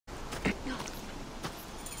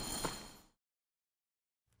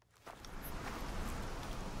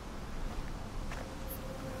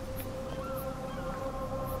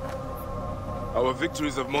Our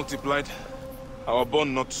victories have multiplied, our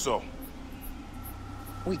bond not so.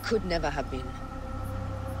 We could never have been.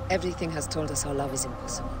 Everything has told us our love is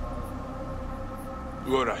impossible.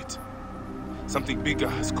 You are right. Something bigger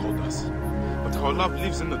has called us. But our love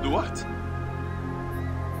lives in the Duat.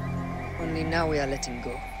 Only now we are letting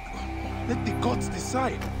go. Let the gods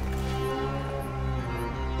decide.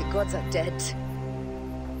 The gods are dead.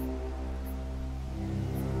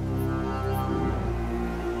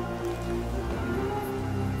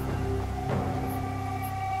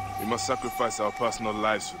 We must sacrifice our personal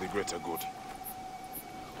lives for the greater good.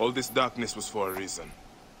 All this darkness was for a reason.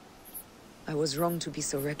 I was wrong to be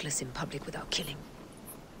so reckless in public without killing.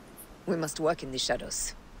 We must work in the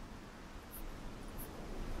shadows.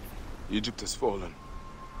 Egypt has fallen.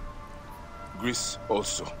 Greece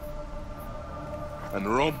also. And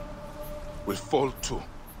Rome will fall too.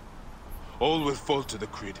 All will fall to the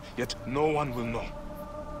creed, yet no one will know.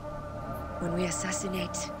 When we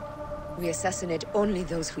assassinate only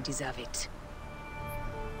those who deserve it.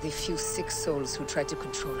 The few sick souls who try to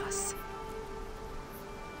control us.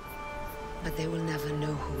 But they will never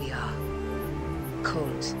know who we are.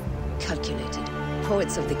 Cold, calculated,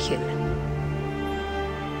 poets of the kill.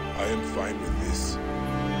 I am fine with this.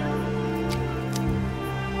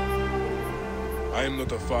 I am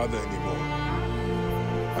not a father anymore.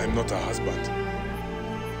 I am not a husband.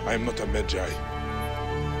 I am not a Magi.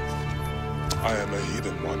 I am a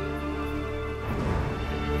hidden one.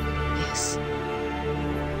 Yes.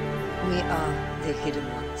 We are the hidden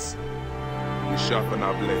ones. We sharpen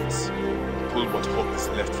our blades, pull what hope is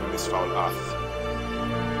left from this foul earth.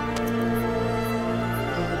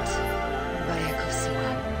 Good Bayek of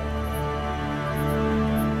Siwa.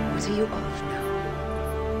 What are you of now?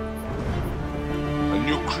 A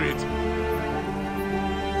new creed.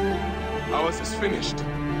 Ours is finished.